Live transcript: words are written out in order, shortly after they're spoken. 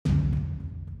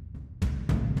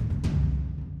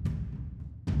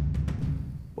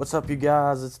What's up, you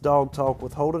guys? It's Dog Talk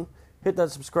with Holden. Hit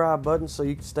that subscribe button so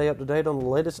you can stay up to date on the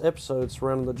latest episodes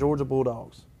surrounding the Georgia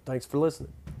Bulldogs. Thanks for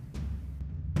listening.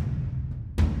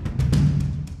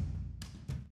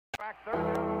 Back third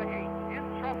down to the 8. In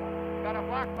trouble. Got a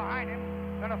block behind him.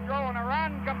 Gonna throw on a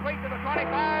run. Complete to the 25.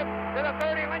 To the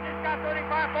 30. Lynch's got 35,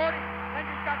 40.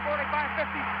 Lynch's got 45,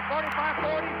 50. 45,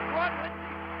 40. Run. Lynchy.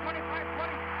 25,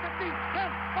 20, 50, 10,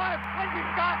 5.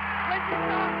 Lynchy's got. Lynchy's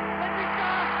got. Lynchy's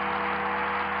got.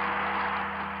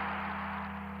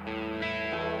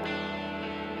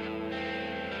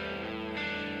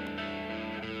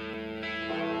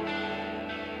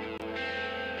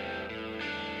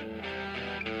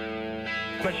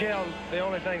 Michelle, the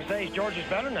only thing to say is Georgia's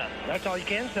better than us. That's all you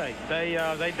can say. They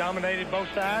dominated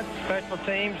both sides. Special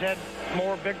teams had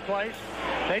more big plays.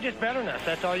 They just better than us.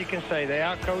 That's all you can say. They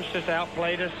outcoached us,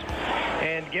 outplayed us,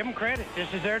 and give them credit.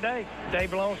 This is their day. Day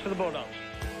belongs to the Bulldogs.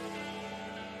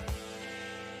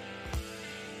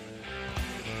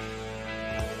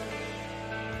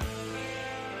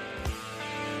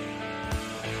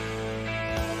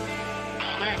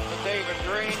 Snap to David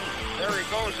Green. There he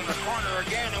goes in the corner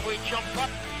again, and we jump up.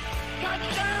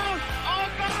 Touchdown! Oh,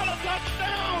 God, a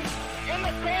touchdown! In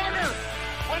the corner!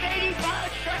 With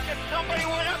 85 seconds, somebody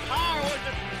went up. How was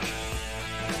it?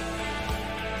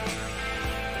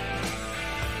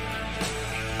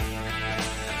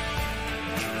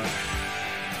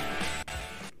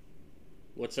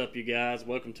 What's up, you guys?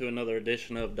 Welcome to another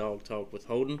edition of Dog Talk with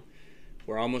Holden.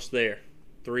 We're almost there.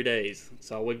 3 days.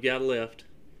 That's all we've got left.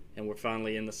 And we're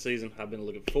finally in the season. I've been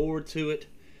looking forward to it.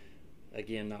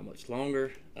 Again, not much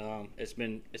longer. It's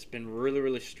been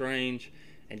really strange,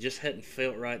 and just hadn't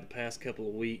felt right the past couple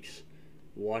of weeks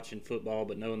watching football,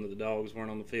 but knowing that the Dogs weren't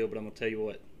on the field. But I'm gonna tell you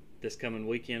what, this coming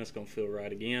weekend it's gonna feel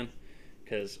right again,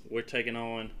 because we're taking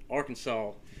on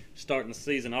Arkansas, starting the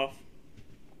season off,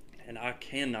 and I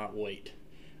cannot wait.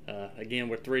 Again,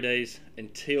 we're 3 days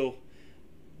until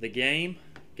the game.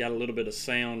 Got a little bit of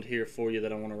sound here for you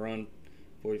that I want to run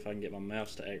for you if I can get my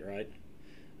mouse to act right.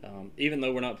 Even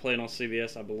though we're not playing on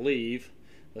CBS, I believe,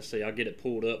 let's see, I'll get it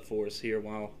pulled up for us here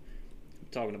while I'm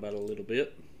talking about it a little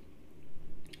bit.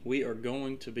 We are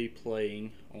going to be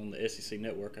playing on the SEC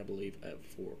Network, I believe, at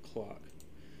 4 o'clock.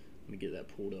 Let me get that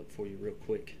pulled up for you real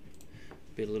quick.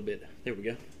 Be a little bit, there we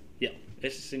go. Yeah,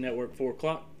 SEC Network, 4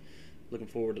 o'clock. Looking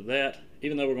forward to that.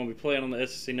 Even though we're going to be playing on the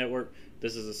SEC Network,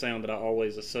 this is a sound that I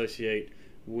always associate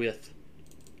with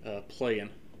playing.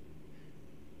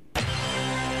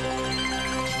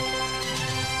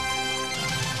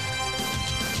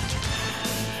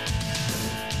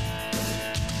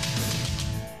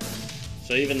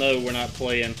 So even though we're not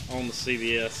playing on the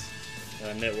CBS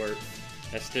network,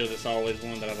 that's still just always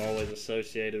one that I've always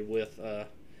associated with,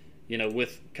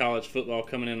 with college football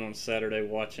coming in on Saturday,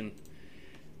 watching.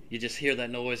 You just hear that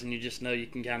noise and you just know you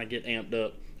can kind of get amped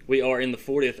up. We are in the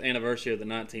 40th anniversary of the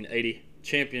 1980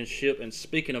 championship, and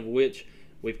speaking of which,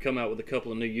 we've come out with a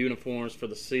couple of new uniforms for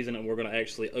the season, and we're going to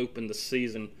actually open the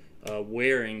season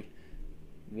wearing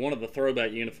one of the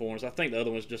throwback uniforms. I think the other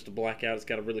one's just a blackout. It's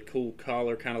got a really cool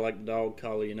collar, kind of like the dog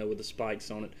collar, with the spikes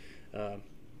on it.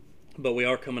 But we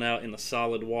are coming out in the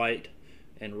solid white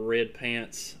and red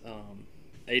pants,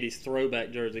 80s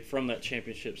throwback jersey from that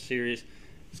championship series.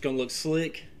 It's going to look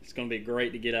slick. It's going to be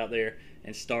great to get out there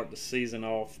and start the season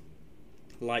off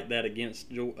like that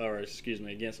against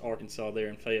Arkansas there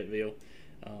in Fayetteville.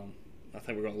 I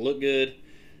think we're going to look good.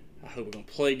 I hope we're going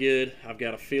to play good. I've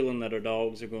got a feeling that our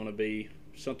Dogs are going to be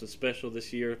something special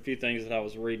this year. A few things that I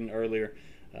was reading earlier,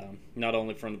 not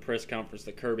only from the press conference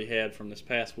that Kirby had from this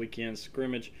past weekend's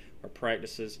scrimmage or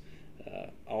practices,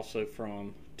 also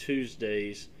from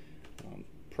Tuesday's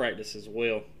practice as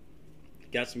well.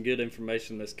 Got some good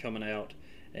information that's coming out,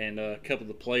 and a couple of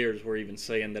the players were even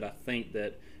saying that I think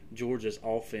that Georgia's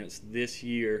offense this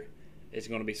year is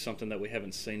going to be something that we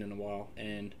haven't seen in a while.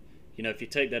 And if you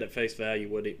take that at face value,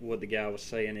 what the guy was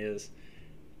saying is,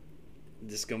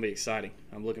 this is going to be exciting.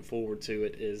 I'm looking forward to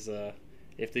it.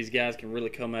 If these guys can really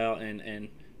come out and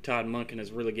Todd Monken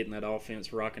is really getting that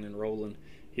offense rocking and rolling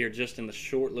here just in the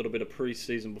short little bit of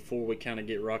preseason before we kind of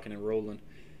get rocking and rolling,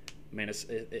 man, it's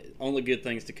only good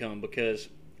things to come. Because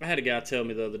I had a guy tell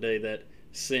me the other day that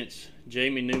since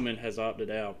Jamie Newman has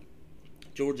opted out,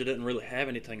 Georgia doesn't really have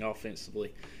anything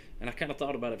offensively. And I kind of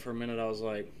thought about it for a minute. I was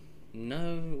like,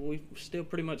 no, we've still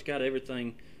pretty much got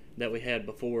everything that we had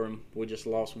before him. We just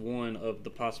lost one of the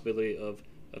possibility of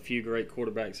a few great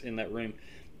quarterbacks in that room.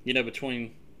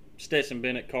 Between Stetson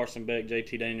Bennett, Carson Beck,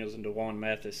 JT Daniels, and DeJuan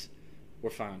Mathis, we're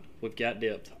fine. We've got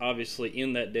depth. Obviously,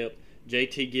 in that depth,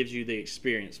 JT gives you the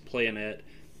experience playing at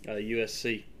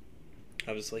USC.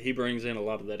 Obviously, he brings in a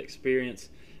lot of that experience.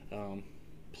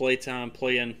 playtime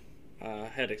playing. I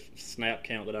had a snap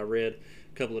count that I read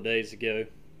a couple of days ago.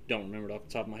 Don't remember it off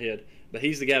the top of my head. But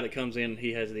he's the guy that comes in.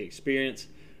 He has the experience,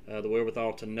 the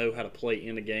wherewithal to know how to play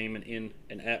in a game and in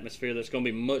an atmosphere that's going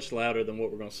to be much louder than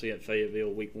what we're going to see at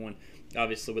Fayetteville Week 1.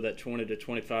 Obviously, with that 20 to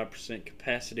 25%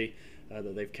 capacity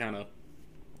that they've kind of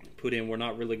put in, we're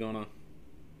not really going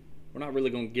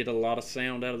to get a lot of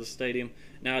sound out of the stadium.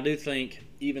 Now, I do think,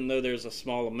 even though there's a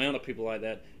small amount of people like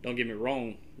that, don't get me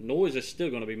wrong, noise is still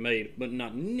going to be made, but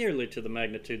not nearly to the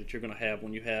magnitude that you're going to have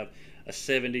when you have a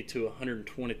 70 to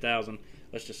 120,000,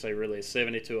 let's just say really a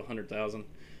 70 to 100,000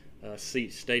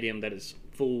 seat stadium that is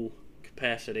full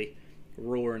capacity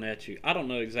roaring at you. I don't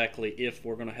know exactly if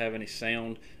we're going to have any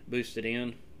sound boosted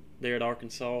in there at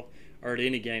Arkansas or at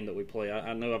any game that we play.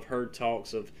 I know I've heard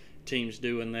talks of teams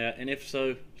doing that, and if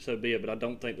so, so be it, but I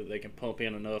don't think that they can pump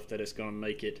in enough that it's going to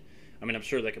make it. I mean, I'm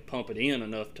sure they could pump it in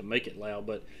enough to make it loud,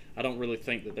 but I don't really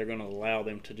think that they're going to allow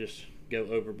them to just go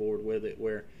overboard with it,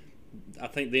 where I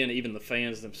think then even the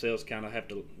fans themselves kind of have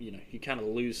to, you kind of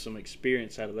lose some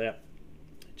experience out of that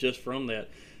just from that.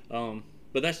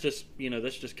 But that's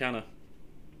just kind of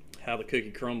how the cookie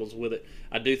crumbles with it.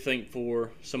 I do think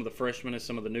for some of the freshmen and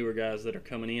some of the newer guys that are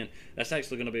coming in, that's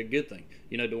actually going to be a good thing.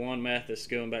 DeJuan Mathis,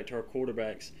 going back to our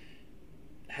quarterbacks,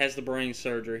 has the brain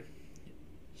surgery,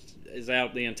 is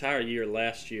out the entire year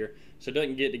last year, so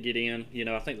doesn't get in.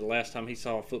 I think the last time he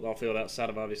saw a football field outside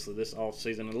of obviously this off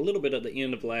season and a little bit at the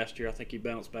end of last year, I think he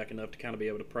bounced back enough to kind of be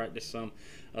able to practice some,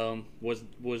 was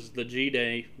the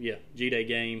G-Day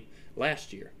game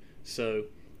last year. So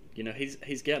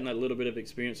he's gotten that little bit of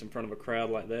experience in front of a crowd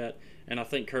like that. And I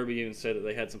think Kirby even said that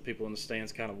they had some people in the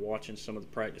stands kind of watching some of the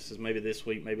practices, maybe this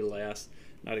week, maybe last.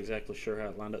 Not exactly sure how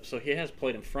it lined up. So he has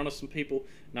played in front of some people,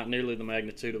 not nearly the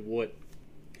magnitude of what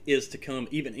is to come,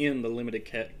 even in the limited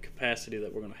capacity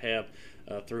that we're going to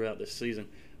have throughout this season.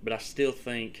 But I still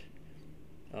think,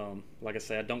 like I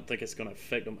say, I don't think it's going to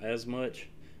affect them as much,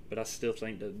 but I still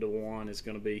think that DeJuan is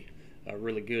going to be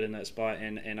really good in that spot.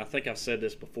 And I think I've said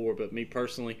this before, but me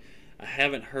personally, I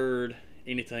haven't heard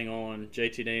anything on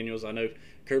JT Daniels. I know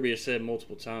Kirby has said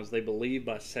multiple times they believe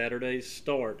by Saturday's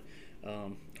start,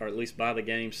 or at least by the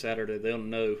game Saturday, they'll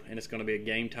know, and it's going to be a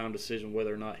game time decision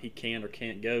whether or not he can or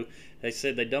can't go. They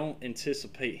said they don't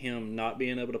anticipate him not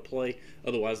being able to play,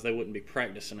 otherwise they wouldn't be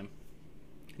practicing him.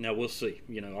 Now we'll see.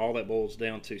 All that boils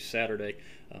down to Saturday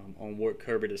on what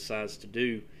Kirby decides to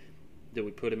do. Do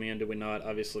we put him in? Do we not?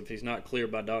 Obviously, if he's not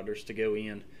cleared by doctors to go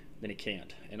in, then he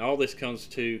can't. And all this comes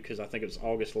to, because I think it was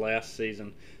August last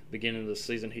season, beginning of the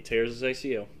season, he tears his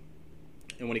ACL.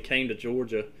 And when he came to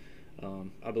Georgia,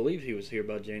 I believe he was here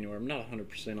by January. I'm not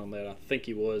 100% on that. I think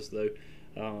he was, though.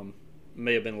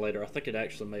 May have been later. I think it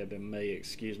actually may have been May,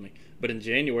 excuse me. But in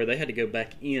January, they had to go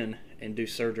back in and do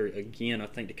surgery again, I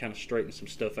think, to kind of straighten some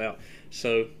stuff out.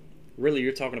 So really,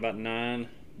 you're talking about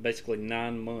basically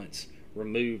 9 months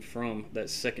removed from that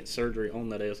second surgery on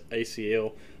that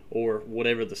ACL or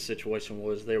whatever the situation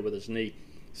was there with his knee.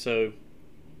 So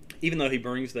even though he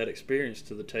brings that experience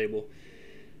to the table,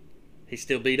 he's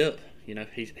still beat up.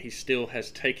 He still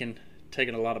has taken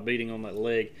a lot of beating on that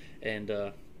leg, and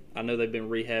I know they've been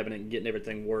rehabbing it and getting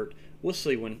everything worked. We'll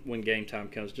see when game time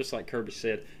comes, just like Kirby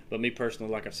said. But me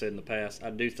personally, like I've said in the past, I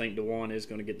do think DeJuan is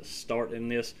going to get the start in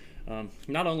this,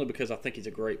 not only because I think he's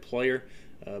a great player,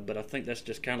 but I think that's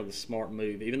just kind of the smart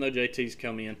move. Even though JT's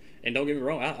come in, and don't get me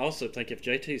wrong, I also think if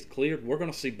JT's cleared, we're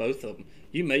going to see both of them.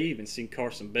 You may even see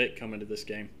Carson Beck come into this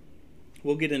game.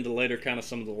 We'll get into later kind of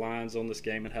some of the lines on this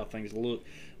game and how things look,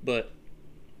 but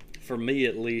for me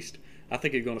at least, I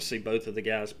think you're going to see both of the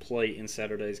guys play in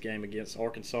Saturday's game against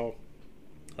Arkansas.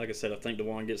 Like I said, I think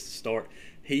DeJuan gets the start.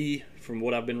 He, from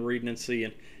what I've been reading and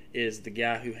seeing, is the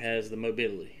guy who has the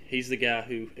mobility. He's the guy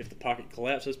who, if the pocket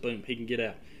collapses, boom, he can get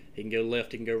out. He can go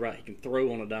left, he can go right, he can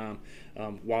throw on a dime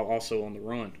while also on the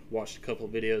run. Watched a couple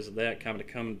of videos of that, kind of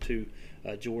coming to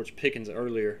George Pickens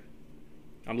earlier.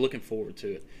 I'm looking forward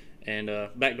to it. And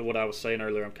back to what I was saying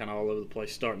earlier, I'm kind of all over the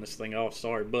place starting this thing off,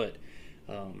 sorry, but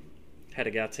had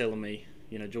a guy telling me,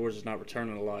 George is not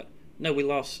returning a lot. No, we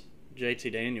lost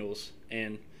JT Daniels,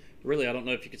 and really I don't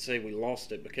know if you could say we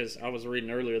lost it, because I was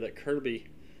reading earlier that Kirby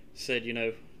said,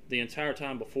 the entire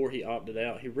time before he opted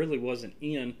out, he really wasn't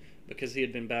in because he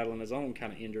had been battling his own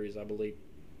kind of injuries, I believe.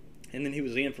 And then he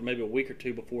was in for maybe a week or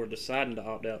two before deciding to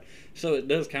opt out. So it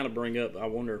does kind of bring up, I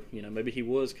wonder, maybe he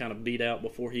was kind of beat out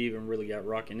before he even really got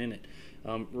rocking in it.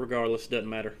 Regardless, doesn't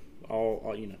matter.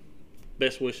 All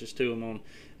best wishes to him on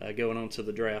going on to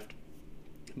the draft.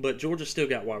 But Georgia's still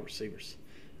got wide receivers.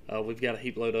 We've got a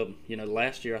heap load of them.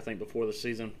 Last year, I think before the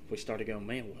season, we started going,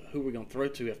 man, who are we going to throw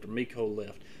to after Miko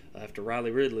left, after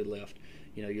Riley Ridley left?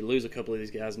 You lose a couple of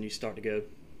these guys and you start to go,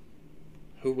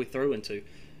 Who are we throwing to?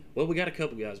 Well, we got a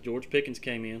couple guys. George Pickens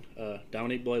came in.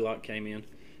 Dominique Blaylock came in.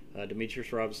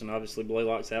 Demetrius Robinson, obviously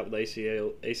Blaylock's out with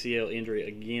ACL injury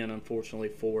again, unfortunately,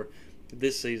 for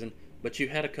this season. But you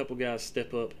had a couple guys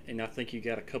step up, and I think you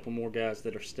got a couple more guys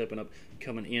that are stepping up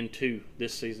coming into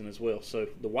this season as well. So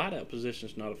the wideout position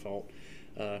is not a fault.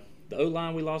 The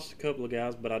O-line, we lost a couple of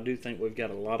guys, but I do think we've got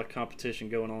a lot of competition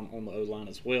going on the O-line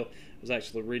as well. I was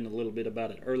actually reading a little bit about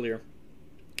it earlier,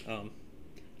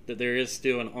 that there is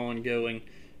still an ongoing,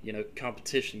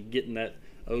 competition getting that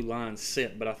O-line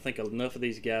set. But I think enough of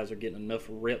these guys are getting enough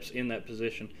reps in that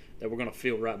position that we're going to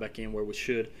feel right back in where we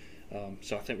should.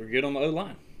 So I think we're good on the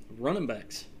O-line. Running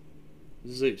backs,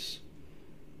 Zeus,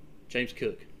 James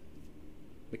Cook,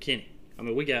 McKinney. I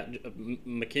mean, we got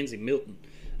Mackenzie Milton.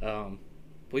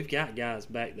 We've got guys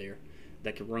back there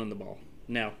that can run the ball.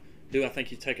 Now, do I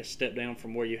think you take a step down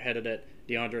from where you had it at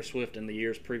DeAndre Swift in the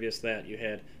years previous to that? You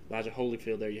had Elijah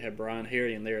Holyfield there. You had Brian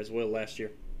Harry in there as well last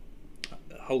year.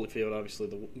 Holyfield, obviously,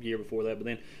 the year before that. But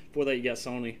then before that, you got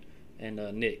Sony and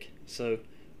Nick. So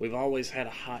we've always had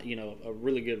a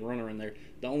really good runner in there.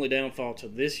 The only downfall to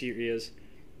this year is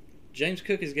James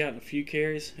Cook has gotten a few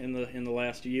carries in the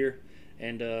last year,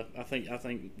 and I think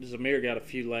Zamir got a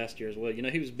few last year as well.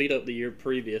 He was beat up the year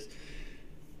previous,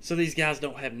 so these guys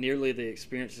don't have nearly the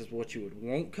experience as what you would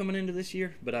want coming into this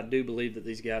year. But I do believe that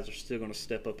these guys are still going to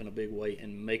step up in a big way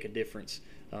and make a difference.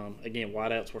 Again,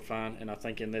 wideouts were fine, and I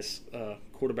think in this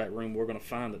quarterback room we're going to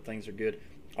find that things are good.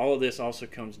 All of this also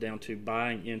comes down to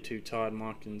buying into Todd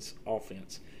Monken's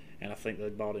offense, and I think they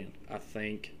bought in. I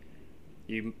think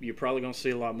you're probably going to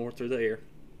see a lot more through the air,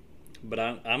 but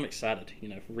I'm excited.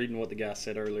 Reading what the guy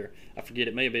said earlier, I forget,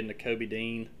 it may have been Nakobe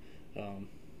Dean.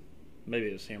 Maybe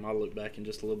it was him. I'll look back in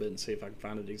just a little bit and see if I can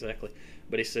find it exactly.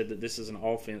 But he said that this is an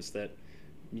offense that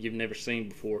you've never seen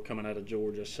before coming out of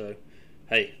Georgia. So,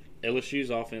 hey, LSU's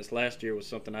offense last year was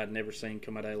something I'd never seen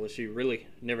come out of LSU. Really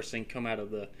never seen come out of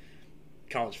the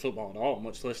college football at all,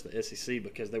 much less the SEC,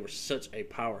 because they were such a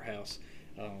powerhouse.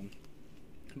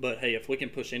 But hey, if we can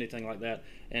push anything like that,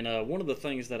 and one of the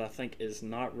things that I think is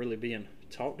not really being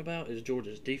talked about is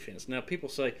Georgia's defense. Now, people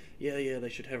say, yeah, they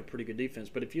should have a pretty good defense,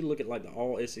 but if you look at like the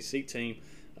All SEC team,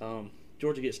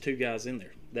 Georgia gets two guys in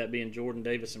there, that being Jordan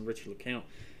Davis and Richard LeCounte.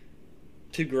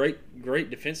 Two great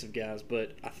defensive guys,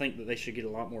 but I think that they should get a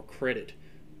lot more credit.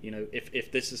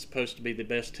 If this is supposed to be the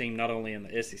best team not only in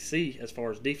the SEC as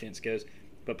far as defense goes,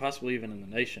 but possibly even in the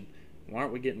nation, why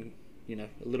aren't we getting a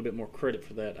little bit more credit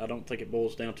for that? I don't think it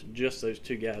boils down to just those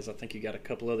two guys. I think you got a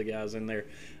couple other guys in there.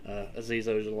 Azeez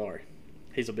Ojulari,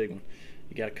 he's a big one.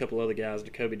 You got a couple other guys,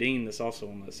 Nakobe Dean, that's also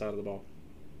on that side of the ball.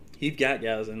 You've got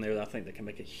guys in there that I think that can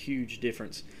make a huge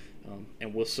difference,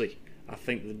 and we'll see. I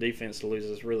think the defense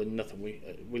loses really nothing.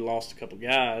 We lost a couple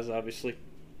guys, obviously,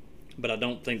 but I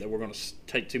don't think that we're going to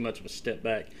take too much of a step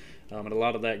back. And a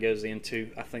lot of that goes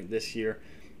into, I think, this year,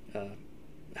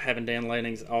 having Dan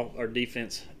Lanning's our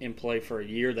defense in play for a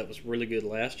year that was really good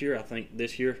last year. I think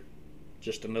this year,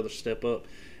 just another step up.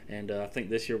 And I think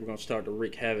this year we're going to start to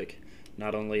wreak havoc,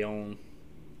 not only on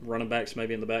running backs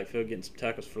maybe in the backfield getting some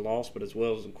tackles for loss, but as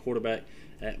well as a quarterback,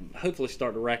 hopefully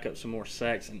start to rack up some more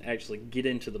sacks and actually get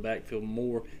into the backfield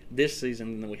more this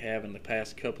season than we have in the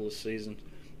past couple of seasons.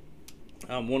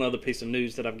 One other piece of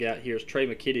news that I've got here is Trey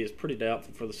McKitty is pretty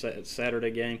doubtful for the Saturday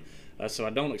game, so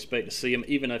I don't expect to see him.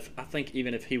 Even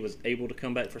if he was able to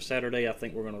come back for Saturday, I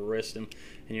think we're going to rest him,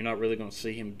 and you're not really going to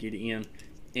see him get in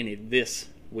any this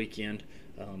weekend.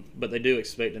 But they do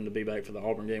expect him to be back for the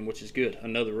Auburn game, which is good.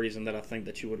 Another reason that I think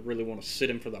that you would really want to sit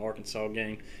him for the Arkansas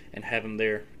game and have him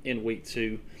there in week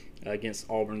 2 against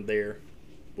Auburn there.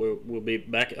 We'll be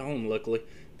back at home, luckily,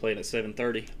 playing at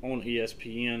 7:30 on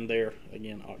ESPN there,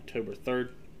 again, October 3rd.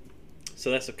 So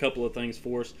that's a couple of things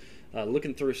for us.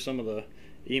 Looking through some of the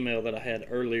email that I had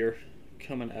earlier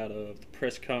coming out of the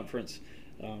press conference,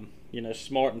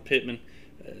 Smart and Pittman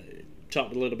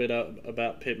talked a little bit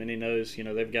about Pittman. He knows,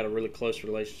 they've got a really close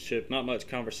relationship. Not much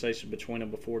conversation between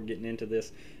them before getting into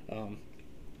this,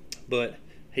 but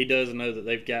he does know that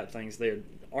they've got things there.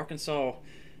 Arkansas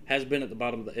has been at the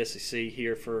bottom of the SEC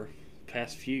here for the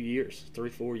past few years,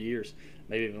 3-4 years,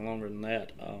 maybe even longer than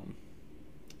that.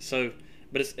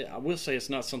 But I will say it's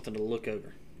not something to look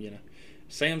over.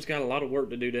 Sam's got a lot of work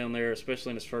to do down there,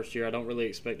 especially in his first year. I don't really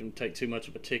expect him to take too much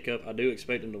of a tick up. I do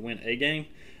expect him to win a game,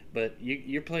 but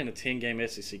you're playing a 10-game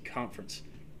SEC conference.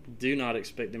 Do not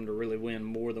expect them to really win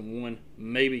more than one,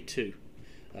 maybe two.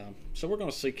 So we're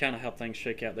going to see kind of how things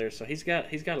shake out there. So he's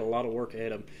got a lot of work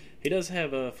ahead of him. He does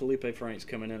have Felipe Franks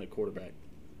coming in at quarterback.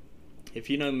 If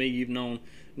you know me, you've known,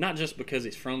 not just because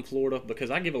he's from Florida,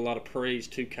 because I give a lot of praise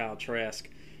to Kyle Trask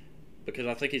because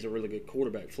I think he's a really good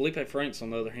quarterback. Felipe Franks, on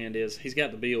the other hand, he's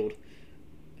got the build.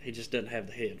 He just doesn't have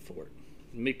the head for it,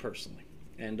 me personally.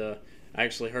 And I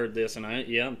actually heard this, and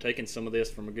I'm taking some of this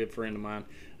from a good friend of mine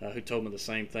who told me the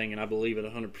same thing, and I believe it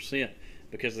 100%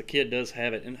 because the kid does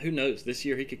have it. And who knows, this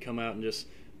year he could come out and just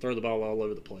throw the ball all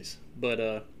over the place.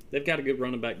 But they've got a good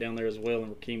running back down there as well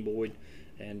in Rakeem Boyd,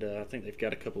 and I think they've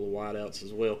got a couple of wideouts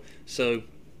as well. So,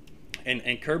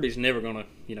 and Kirby's never going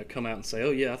to come out and say,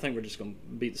 oh, yeah, I think we're just going to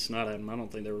beat the snot out of them. I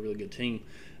don't think they're a really good team.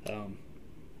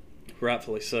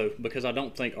 Rightfully so, because I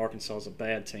don't think Arkansas is a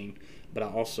bad team, but I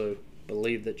also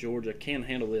believe that Georgia can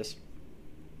handle this,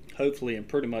 hopefully, and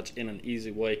pretty much in an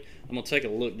easy way. I'm going to take a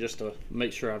look just to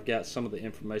make sure I've got some of the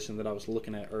information that I was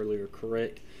looking at earlier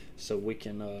correct, so we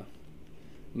can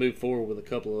move forward with a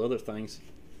couple of other things.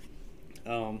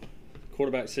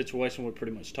 Quarterback situation we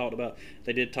pretty much talked about.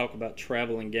 They did talk about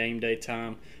travel and game day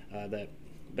time, that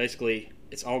basically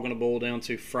it's all going to boil down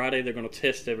to Friday. They're going to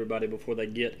test everybody before they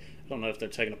get, I don't know if they're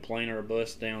taking a plane or a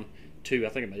bus down to, I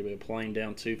think it may be a plane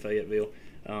down to Fayetteville.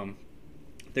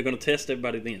 They're going to test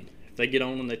everybody then. If they get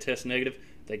on and they test negative,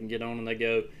 they can get on and they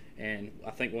go. And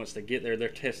I think once they get there, they're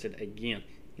tested again.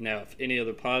 Now, if any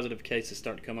other positive cases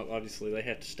start to come up, obviously they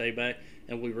have to stay back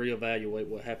and we reevaluate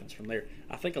what happens from there.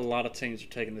 I think a lot of teams are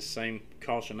taking the same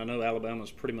caution. I know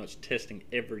Alabama's pretty much testing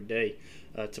every day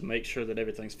to make sure that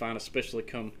everything's fine, especially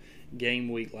come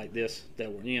game week like this that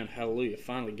we're in. Hallelujah,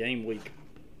 finally game week.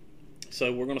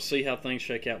 So we're going to see how things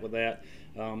shake out with that.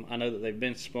 I know that they've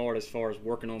been smart as far as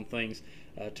working on things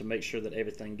to make sure that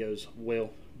everything goes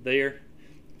well there.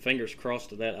 Fingers crossed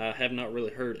to that. I have not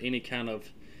really heard any kind of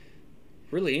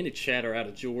any chatter out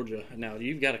of Georgia. Now,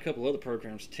 you've got a couple other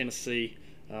programs, Tennessee.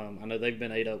 I know they've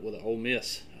been ate up with Ole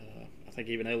Miss. I think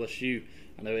even LSU.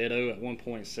 I know Ed O at one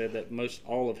point said that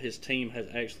all of his team has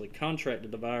actually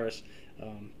contracted the virus.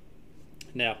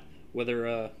 Now,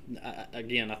 whether,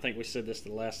 again, I think we said this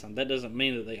the last time, that doesn't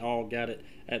mean that they all got it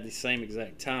at the same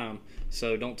exact time.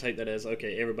 So don't take that as,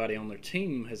 okay, everybody on their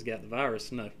team has got the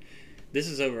virus. No. This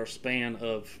is over a span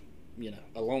of,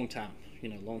 a long time,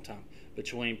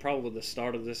 between probably the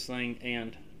start of this thing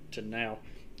and to now.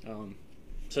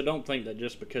 So don't think that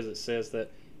just because it says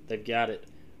that they've got it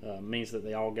means that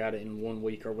they all got it in 1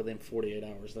 week or within 48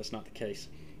 hours. That's not the case.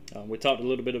 We talked a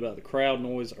little bit about the crowd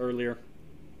noise earlier.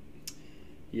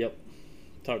 Yep.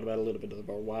 Talked about a little bit of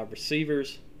our wide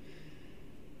receivers.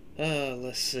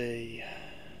 Let's see.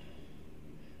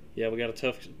 Yeah, we got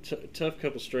a tough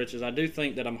couple stretches. I do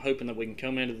think that I'm hoping that we can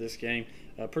come into this game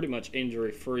pretty much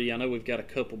injury-free. I know we've got a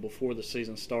couple before the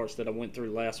season starts that I went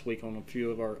through last week on a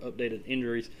few of our updated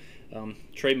injuries.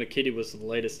 Trey McKitty was the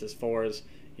latest as far as,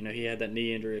 he had that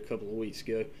knee injury a couple of weeks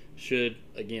ago. Should,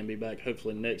 again, be back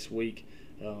hopefully next week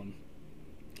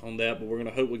on that. But we're going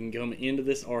to hope we can come into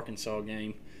this Arkansas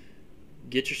game,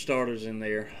 get your starters in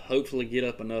there, hopefully get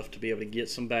up enough to be able to get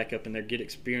some backup in there, get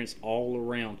experience all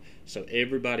around so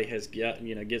everybody has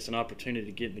gets an opportunity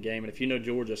to get in the game. And if you know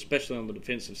Georgia, especially on the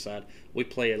defensive side, we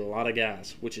play a lot of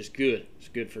guys, which is good. It's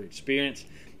good for experience.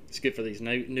 It's good for these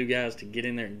new guys to get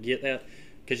in there and get that,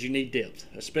 because you need depth,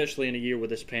 especially in a year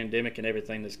with this pandemic and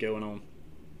everything that's going on.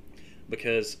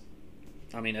 Because,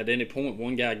 at any point,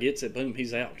 one guy gets it, boom,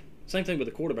 he's out. Same thing with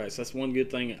the quarterbacks. That's one good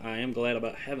thing I am glad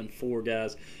about having 4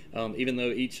 guys. Even though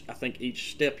I think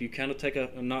each step you kind of take a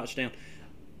notch down.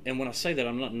 And when I say that,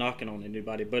 I'm not knocking on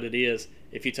anybody, but it is,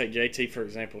 if you take JT, for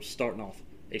example, starting off,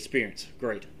 experience,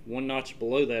 great. One notch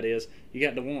below that is, you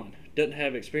got DeJuan. Doesn't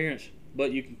have experience,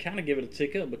 but you can kind of give it a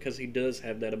tick up because he does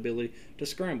have that ability to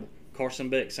scramble. Carson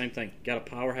Beck, same thing. Got a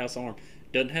powerhouse arm.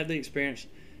 Doesn't have the experience.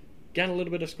 Got a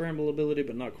little bit of scramble ability,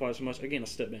 but not quite so much. Again, a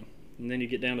step down. And then you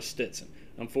get down to Stetson,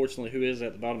 unfortunately, who is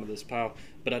at the bottom of this pile.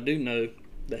 But I do know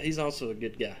that he's also a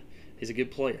good guy. He's a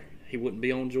good player. He wouldn't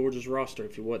be on Georgia's roster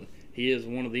if he wasn't. He is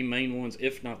one of the main ones,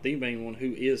 if not the main one,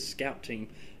 who is scout team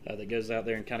that goes out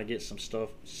there and kind of gets some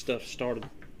stuff started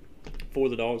for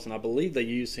the Dogs. And I believe they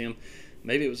used him.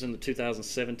 Maybe it was in the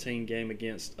 2017 game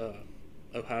against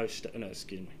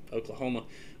Oklahoma,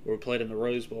 where we played in the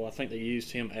Rose Bowl. I think they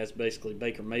used him as basically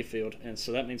Baker Mayfield, and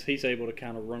so that means he's able to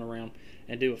kind of run around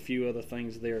and do a few other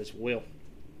things there as well.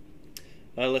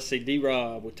 Let's see,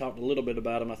 D-Rob, we talked a little bit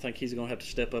about him. I think he's going to have to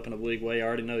step up in a big way. I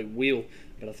already know he will,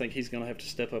 but I think he's going to have to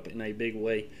step up in a big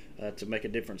way to make a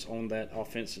difference on that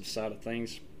offensive side of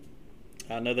things.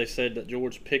 I know they said that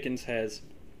George Pickens has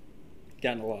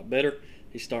gotten a lot better.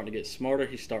 He's starting to get smarter.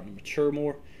 He's starting to mature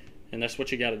more, and that's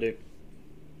what you got to do.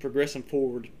 Progressing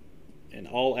forward in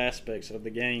all aspects of the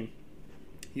game,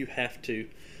 you have to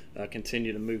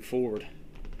continue to move forward.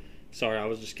 Sorry, I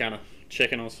was just kind of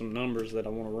checking on some numbers that I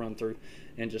want to run through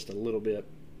in just a little bit.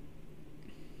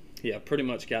 yeah, pretty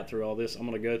much got through all this. I'm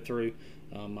going to go through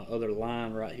my other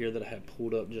line right here that I have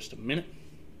pulled up just a minute.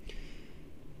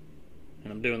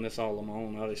 And I'm doing this all on my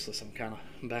own, obviously, so I'm kind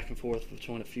of back and forth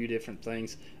between a few different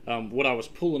things. What I was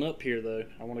pulling up here, though,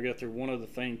 I want to go through one other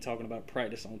thing, talking about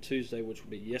practice on Tuesday, which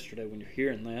will be yesterday when you're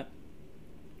hearing that.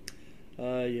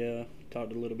 Yeah,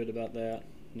 talked a little bit about that.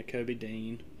 Nakobe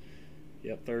Dean,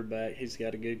 yep, third back. He's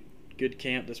got a good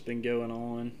camp that's been going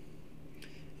on.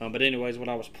 But anyways, what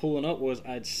I was pulling up was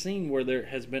I'd seen where there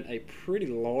has been a pretty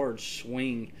large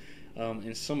swing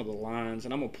in some of the lines,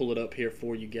 and I'm going to pull it up here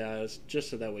for you guys just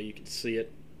so that way you can see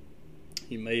it.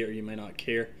 You may or you may not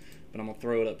care, but I'm going to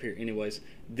throw it up here anyways.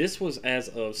 This was as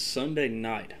of Sunday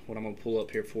night, what I'm going to pull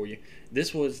up here for you.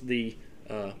 This was the,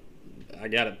 I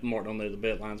got it marked on there, the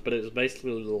bet lines, but it was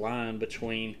basically the line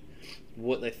between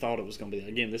what they thought it was going to be.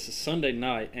 Again, this is Sunday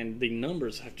night, and the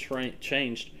numbers have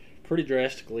changed pretty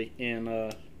drastically in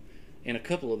a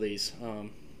couple of these.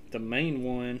 The main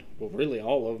one, well, really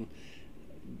all of them,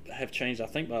 have changed, I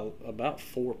think, by about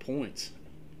 4 points.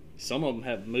 Some of them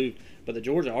have moved, but the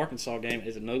Georgia-Arkansas game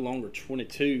is no longer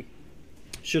 22.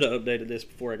 Should have updated this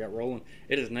before I got rolling.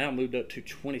 It has now moved up to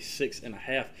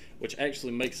 26.5, which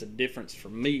actually makes a difference for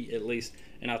me, at least.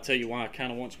 And I'll tell you why,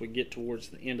 kind of once we get towards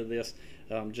the end of this,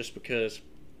 just because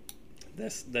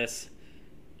that's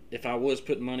if I was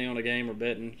putting money on a game or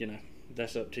betting, you know,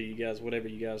 that's up to you guys, whatever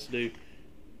you guys do.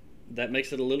 That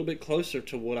makes it a little bit closer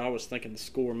to what I was thinking the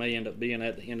score may end up being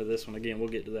at the end of this one. Again, we'll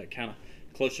get to that kind of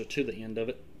closer to the end of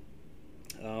it.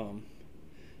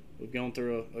 We've gone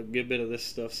through a good bit of this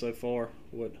stuff so far,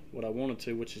 what I wanted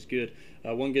to, which is good.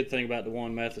 One good thing about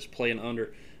DeJuan Mathis playing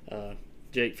under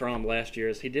Jake Fromm last year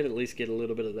is he did at least get a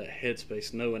little bit of that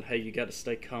headspace, knowing, hey, you got to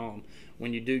stay calm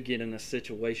when you do get in a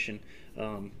situation.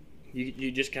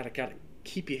 You just got to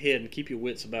keep your head and keep your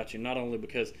wits about you, not only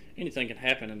because anything can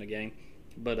happen in the game,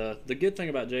 but the good thing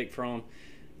about Jake Fromm,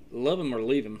 love him or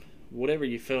leave him, whatever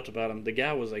you felt about him, the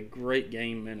guy was a great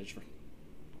game manager.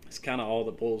 It's kind of all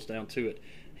that boils down to it.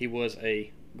 He was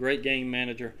a great game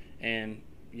manager, and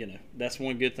you know that's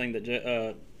one good thing that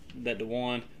that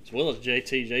DeJuan, as well as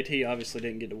JT obviously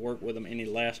didn't get to work with him any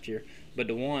last year, but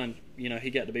DeJuan, you know, he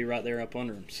got to be right there up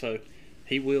under him, so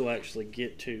he will actually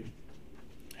get to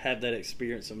have that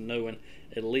experience of knowing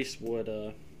at least what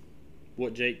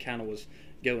Jake kind of was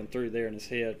going through there in his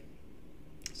head.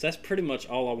 So that's pretty much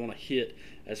all I want to hit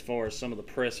as far as some of the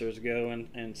pressers go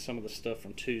and some of the stuff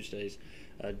from Tuesday's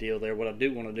deal there. What I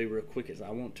do want to do real quick is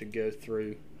I want to go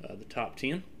through the top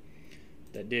 10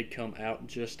 that did come out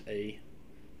just a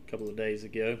couple of days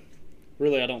ago.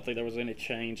 Really, I don't think there was any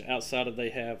change outside of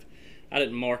I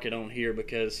didn't mark it on here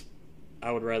because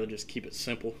I would rather just keep it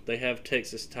simple. They have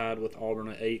Texas tied with Auburn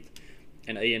at 8th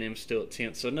and A&M still at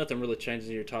 10th, so nothing really changes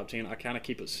in your top 10. I kind of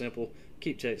keep it simple.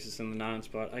 Keep Texas in the 9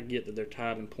 spot. I get that they're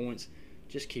tied in points.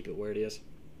 Just keep it where it is.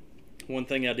 One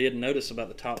thing I did notice about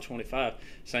the top 25,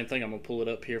 same thing, I'm going to pull it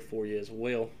up here for you as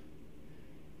well,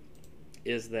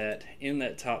 is that in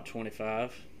that top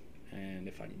 25, and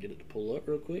if I can get it to pull up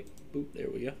real quick, boop, there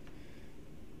we go,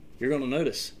 you're going to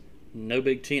notice no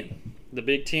Big Ten. The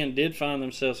Big Ten did find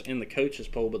themselves in the coaches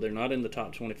poll, but they're not in the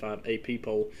top 25 AP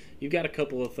poll. You've got a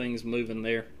couple of things moving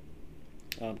there.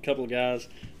 A couple of guys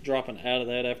dropping out of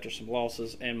that after some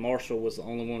losses, and Marshall was the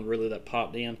only one really that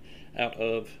popped in out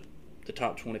of the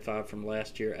top 25 from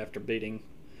last year after beating,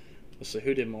 let's see,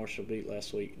 who did Marshall beat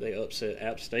last week? They upset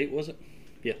App State, was it?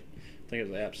 Yeah, I think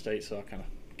it was App State, so I'll kind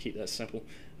of keep that simple.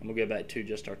 I'm going to go back to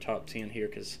just our top 10 here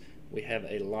because we have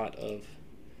a lot of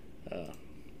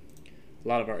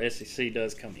our SEC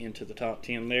does come into the top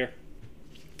 10 there.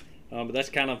 But that's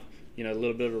kind of, you know, a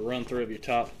little bit of a run through of your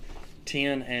top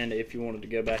 10, and if you wanted to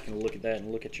go back and look at that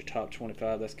and look at your top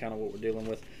 25, that's kind of what we're dealing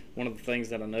with. One of the things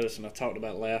that I noticed and I talked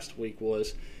about last week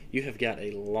was you have got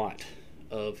a lot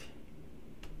of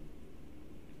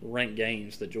ranked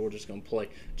games that Georgia's going to play.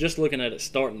 Just looking at it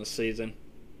starting the season,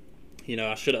 you know,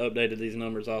 I should have updated these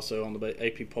numbers also on the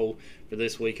AP poll for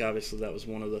this week. Obviously, that was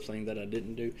one of the things that I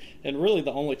didn't do. And really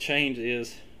the only change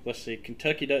is, let's see,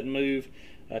 Kentucky doesn't move,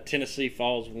 Tennessee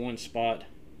falls 1 spot,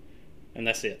 and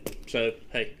that's it. So,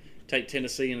 hey, take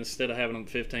Tennessee and instead of having them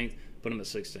 15th, put them at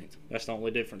 16th. That's the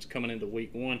only difference coming into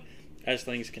week 1. As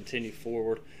things continue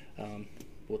forward,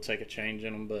 we'll take a change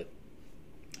in them. But,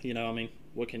 you know, I mean,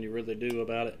 what can you really do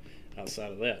about it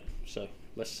outside of that? So,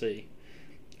 let's see.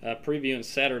 Previewing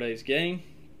Saturday's game.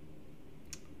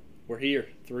 We're here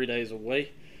 3 days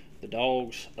away. The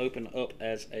Dogs open up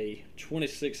as a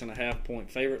 26.5 point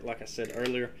favorite. Like I said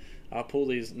earlier, I'll pull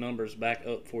these numbers back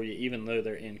up for you even though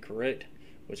they're incorrect,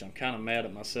 which I'm kind of mad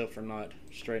at myself for not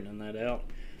straightening that out.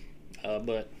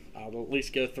 But I'll at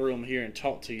least go through them here and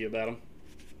talk to you about them.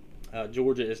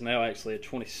 Georgia is now actually a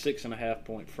 26.5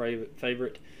 point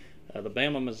favorite. The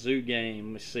Bama-Mizzou game,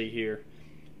 let me see here.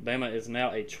 Bama is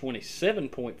now a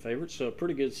 27-point favorite, so a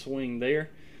pretty good swing there.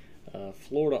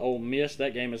 Florida-Ole Miss,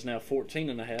 that game is now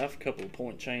 14.5, couple of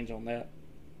point change on that.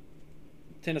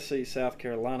 Tennessee-South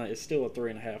Carolina is still a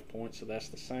 3.5 point, so that's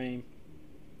the same.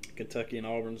 Kentucky and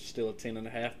Auburn is still a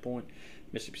 10.5 point.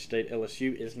 Mississippi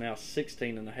State-LSU is now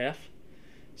 16.5.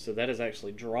 So that has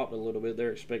actually dropped a little bit.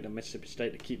 They're expecting Mississippi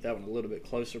State to keep that one a little bit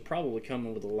closer, probably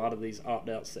coming with a lot of these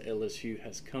opt-outs that LSU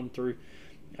has come through.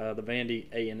 The Vandy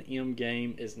A&M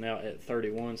game is now at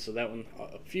 31, so that one,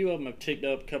 a few of them have ticked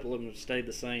up, a couple of them have stayed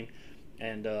the same,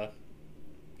 and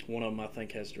one of them I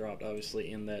think has dropped,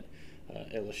 obviously, in that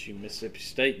LSU-Mississippi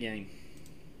State game.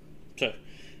 So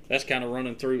that's kind of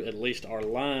running through at least our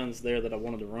lines there that I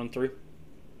wanted to run through.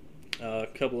 A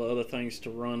couple of other things to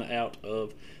run out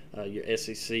of your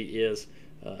SEC is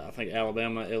I think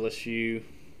Alabama, LSU,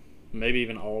 maybe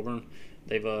even Auburn.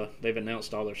 They've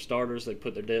announced all their starters. They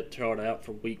put their depth chart out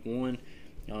for week 1.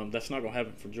 That's not going to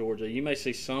happen for Georgia. You may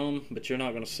see some, but you're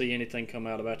not going to see anything come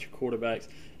out about your quarterbacks.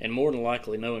 And more than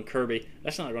likely, knowing Kirby,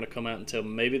 that's not going to come out until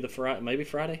maybe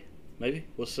Friday. Maybe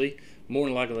we'll see. More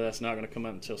than likely, that's not going to come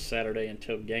out until Saturday,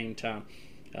 until game time.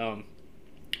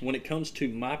 When it comes to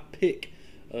my pick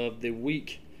of the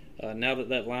week, now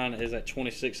that line is at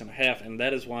 26.5, and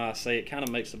that is why I say it kind of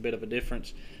makes a bit of a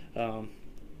difference,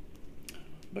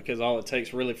 because all it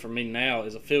takes really for me now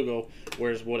is a field goal,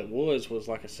 whereas what it was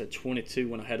like I said 22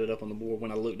 when I had it up on the board when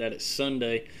I looked at it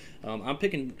Sunday. I'm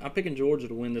picking Georgia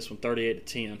to win this one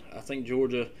 38-10. I think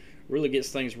Georgia really gets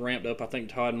things ramped up. I think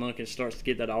Todd Monken starts to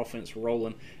get that offense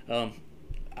rolling.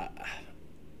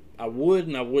 I would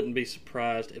and I wouldn't be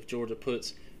surprised if Georgia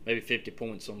puts maybe 50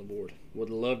 points on the board. Would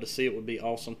love to see it. Would be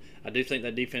awesome. I do think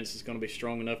that defense is going to be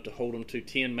strong enough to hold them to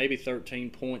 10, maybe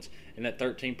 13 points, and that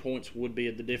 13 points would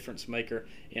be the difference maker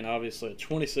in obviously a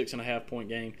 26.5 point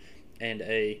game and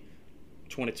a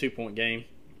 22-point game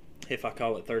if I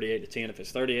call it 38-10. If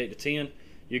it's 38-10,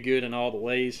 you're good in all the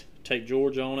ways. Take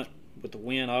Georgia on it with the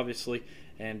win, obviously,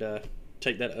 and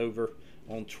take that over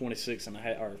on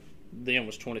 26.5, or then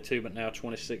was 22, but now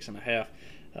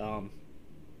 26.5.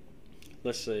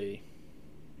 Let's see.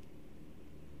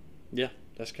 Yeah,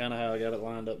 that's kind of how I got it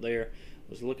lined up there.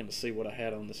 Was looking to see what I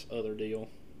had on this other deal.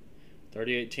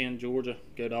 38-10 Georgia.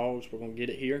 Go Dogs. We're going to get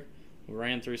it here. We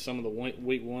ran through some of the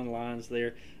week 1 lines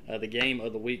there. The game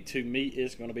of the week 2 meet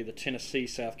is going to be the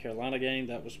Tennessee-South Carolina game.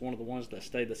 That was one of the ones that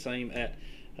stayed the same at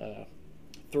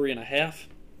 3.5.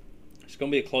 It's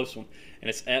going to be a close one, and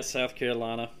it's at South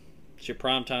Carolina. It's your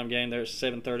primetime game there at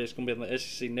 7:30. It's going to be on the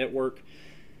SEC Network.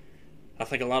 I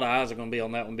think a lot of eyes are going to be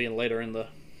on that one being later in the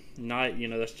night. You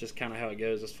know, that's just kind of how it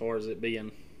goes as far as it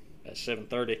being at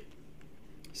 7:30.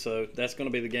 So that's going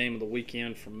to be the game of the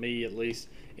weekend for me, at least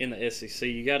in the SEC.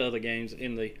 You got other games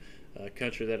in the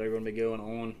country that are going to be going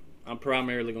on. I'm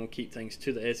primarily going to keep things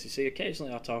to the SEC.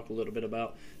 Occasionally I'll talk a little bit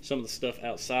about some of the stuff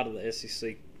outside of the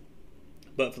SEC.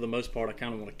 But for the most part, I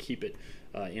kind of want to keep it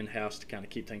in-house to kind of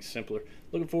keep things simpler.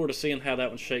 Looking forward to seeing how that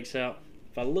one shakes out.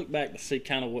 If I look back to see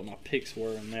kind of what my picks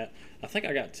were in that, I think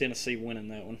I got Tennessee winning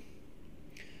that one.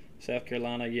 South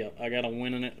Carolina, yeah, I got them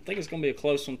winning it. I think it's going to be a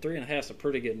close one. 3.5 is a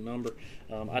pretty good number.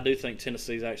 I do think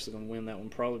Tennessee's actually going to win that one,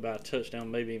 probably by a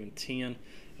touchdown, maybe even 10,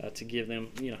 to give them,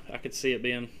 you know, I could see it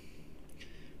being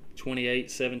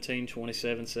 28-17,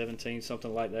 27-17,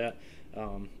 something like that.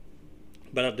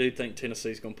 But I do think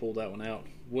Tennessee's going to pull that one out.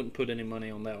 Wouldn't put any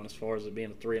money on that one as far as it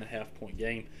being a 3.5 point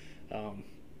game.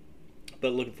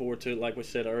 But looking forward to it. Like we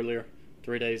said earlier,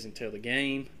 3 days until the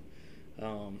game.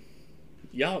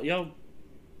 Y'all,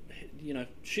 you know,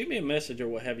 shoot me a message or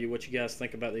what have you, what you guys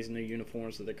think about these new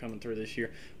uniforms that they're coming through this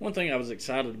year. One thing I was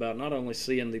excited about, not only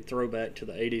seeing the throwback to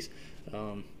the 80s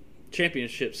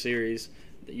championship series,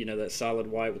 you know, that solid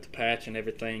white with the patch and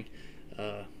everything,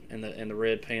 and the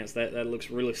red pants, that looks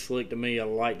really slick to me. I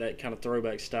like that kind of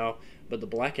throwback style. But the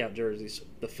blackout jerseys,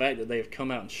 the fact that they have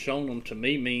come out and shown them, to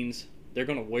me means they're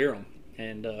going to wear them.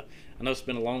 And I know it's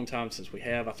been a long time since we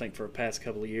have. I think for the past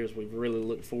couple of years we've really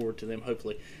looked forward to them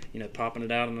hopefully, you know, popping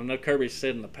it out. And I know Kirby's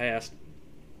said in the past,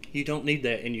 you don't need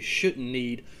that, and you shouldn't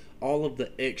need all of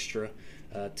the extra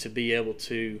to be able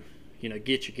to, you know,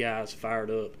 get your guys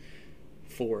fired up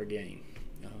for a game.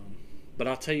 But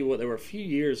I'll tell you what, there were a few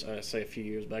years, I say a few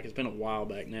years back, it's been a while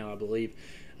back now, I believe,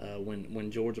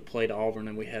 when Georgia played Auburn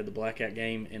and we had the blackout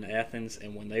game in Athens,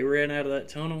 and when they ran out of that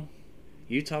tunnel,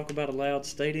 you talk about a loud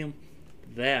stadium,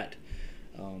 that's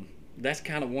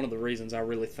kind of one of the reasons I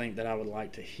really think that I would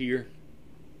like to hear,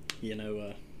 you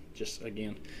know, just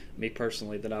again, me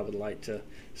personally, that I would like to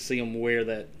see them wear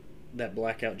that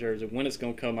blackout jersey. When it's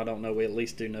going to come, I don't know. We at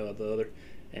least do know of the other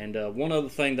And one other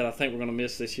thing that I think we're going to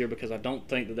miss this year, because I don't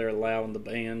think that they're allowing the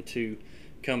band to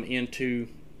come into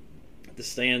the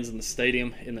stands in the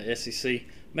stadium in the SEC.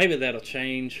 Maybe that'll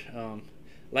change.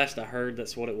 Last I heard,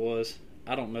 that's what it was.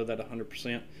 I don't know that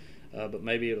 100%, but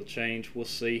maybe it'll change. We'll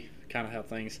see kind of how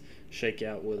things shake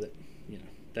out with it. You know,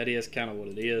 that is kind of what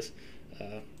it is.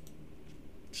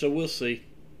 So we'll see.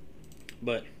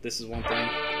 But this is one thing.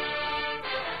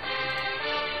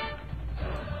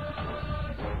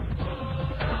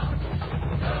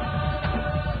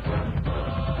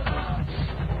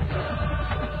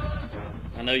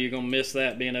 I know you're going to miss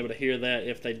that, being able to hear that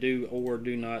if they do or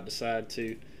do not decide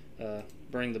to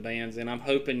bring the bands in. I'm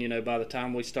hoping, you know, by the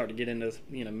time we start to get into,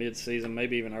 you know, mid-season,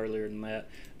 maybe even earlier than that,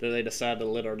 that they decide to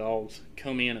let our dogs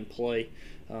come in and play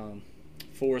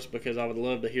for us, because I would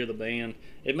love to hear the band.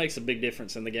 It makes a big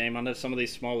difference in the game. I know some of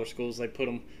these smaller schools, they put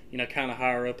them, you know, kind of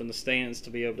higher up in the stands to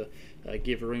be able to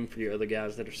give room for your other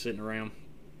guys that are sitting around.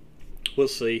 We'll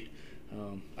see.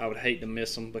 I would hate to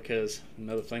miss them, because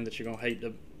another thing that you're going to hate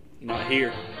to not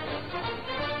hear.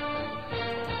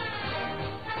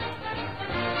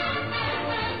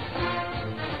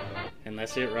 And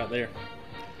that's it right there.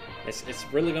 It's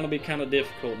really going to be kind of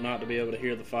difficult not to be able to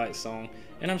hear the fight song.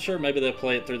 And I'm sure maybe they'll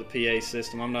play it through the PA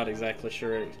system. I'm not exactly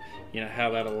sure, you know,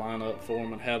 how that'll line up for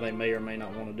them and how they may or may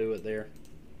not want to do it there.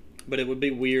 But it would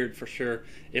be weird for sure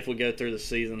if we go through the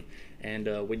season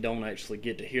and we don't actually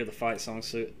get to hear the fight song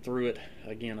through it.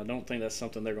 Again, I don't think that's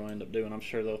something they're going to end up doing. I'm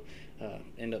sure they'll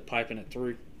end up piping it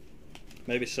through.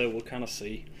 Maybe so. We'll kind of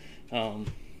see. I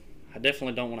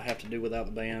definitely don't want to have to do without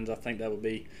the bands. I think that would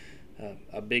be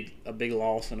a big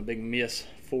loss and a big miss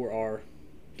for our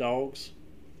dogs.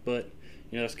 But,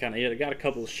 you know, that's kind of it. I got a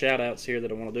couple of shout-outs here that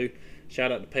I want to do.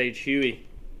 Shout out to Paige Huey.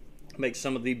 Makes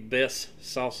some of the best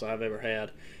salsa I've ever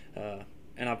had.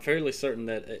 And I'm fairly certain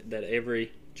that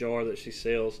every jar that she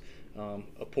sells,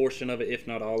 a portion of it, if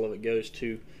not all of it, goes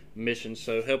to Mission.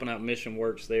 So helping out Mission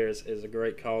Works there is a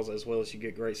great cause, as well as you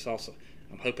get great salsa.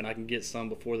 I'm hoping I can get some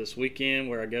before this weekend,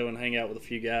 where I go and hang out with a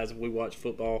few guys. We watch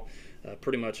football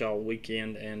pretty much all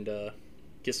weekend, and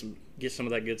get some of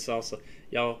that good salsa.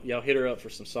 Y'all hit her up for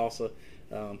some salsa.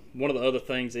 One of the other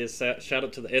things is shout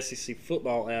out to the SEC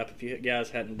football app. If you guys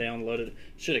hadn't downloaded it,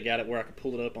 should have got it where I could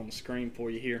pull it up on the screen for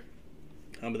you here.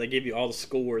 But they give you all the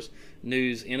scores,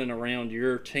 news in and around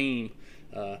your team.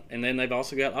 And then they've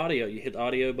also got audio. You hit the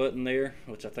audio button there,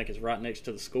 which I think is right next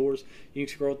to the scores. You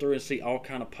can scroll through and see all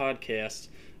kind of podcasts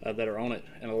that are on it.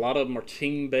 And a lot of them are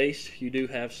team-based. You do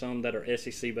have some that are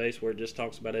SEC-based, where it just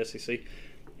talks about SEC.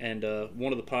 And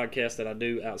one of the podcasts that I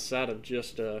do outside of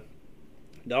just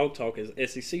Dog Talk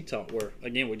is SEC Talk, where,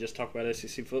 again, we just talk about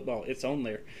SEC football. It's on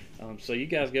there. So you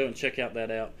guys go and check out that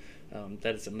out.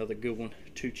 That is another good one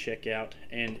to check out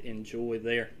and enjoy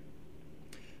there.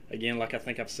 Again, like I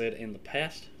think I've said in the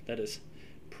past, that is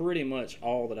pretty much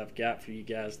all that I've got for you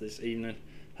guys this evening.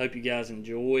 Hope you guys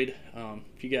enjoyed.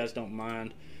 If you guys don't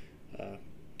mind,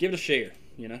 give it a share.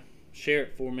 You know, share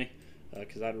it for me,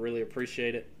 because I'd really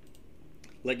appreciate it.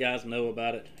 Let guys know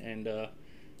about it, and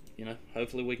you know,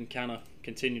 hopefully we can kind of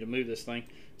continue to move this thing.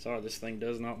 Sorry, this thing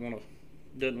doesn't want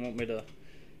me to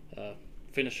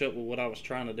finish up with what I was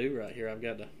trying to do right here. I've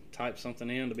got to type something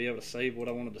in to be able to save what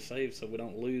I wanted to save, so we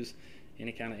don't lose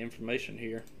any kind of information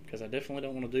here, because I definitely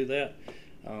don't want to do that.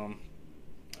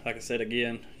 Like I said,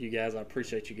 again, you guys, I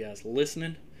appreciate you guys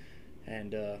listening,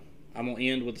 and I'm going to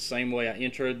end with the same way I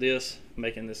introed this,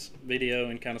 making this video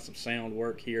and kind of some sound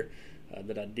work here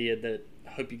that I did, that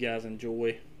I hope you guys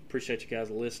enjoy. Appreciate you guys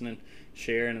listening,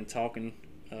 sharing, and talking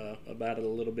about it a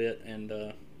little bit.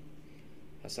 And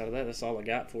outside of that, that's all I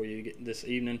got for you this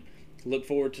evening. Look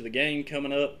forward to the game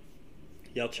coming up.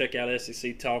 Y'all check out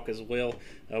SEC Talk as well.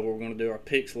 We're going to do our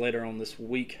picks later on this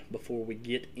week before we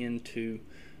get into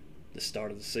the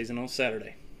start of the season on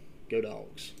Saturday. Go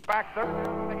Dogs. Back third,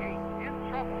 in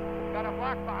trouble. Got a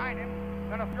block behind him.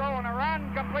 Gonna throw and a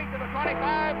run, complete to the 25,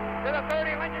 to the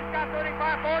 30. Lynch's got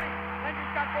 35-40.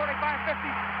 Lynch's got 45-50,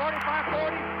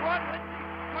 45-40. Run, Lynch,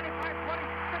 25-20,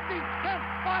 50, 10,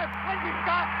 5. Lynch's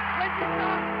got.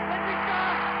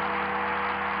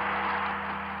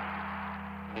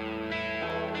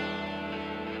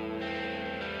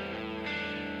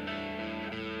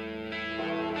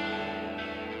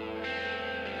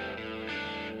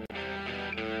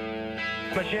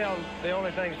 Michelle, the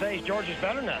only thing to say is Georgia's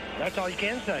better than us. That's all you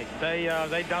can say.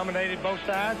 They dominated both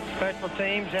sides. Special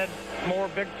teams had more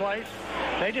big plays.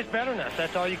 They just better than us.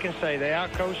 That's all you can say. They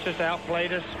outcoached us,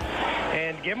 outplayed us,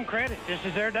 and give them credit. This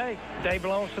is their day. Day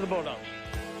belongs to the Bulldogs.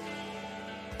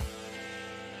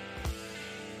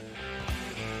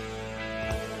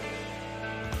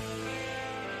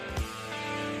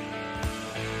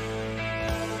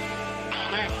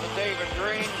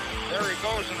 Green. There he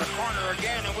goes in the corner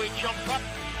again, and we jump up.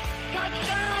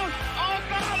 Touchdown! Oh,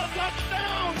 God, a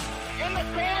touchdown! In the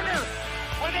corner!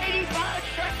 With 85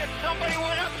 seconds, somebody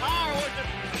went up high. Was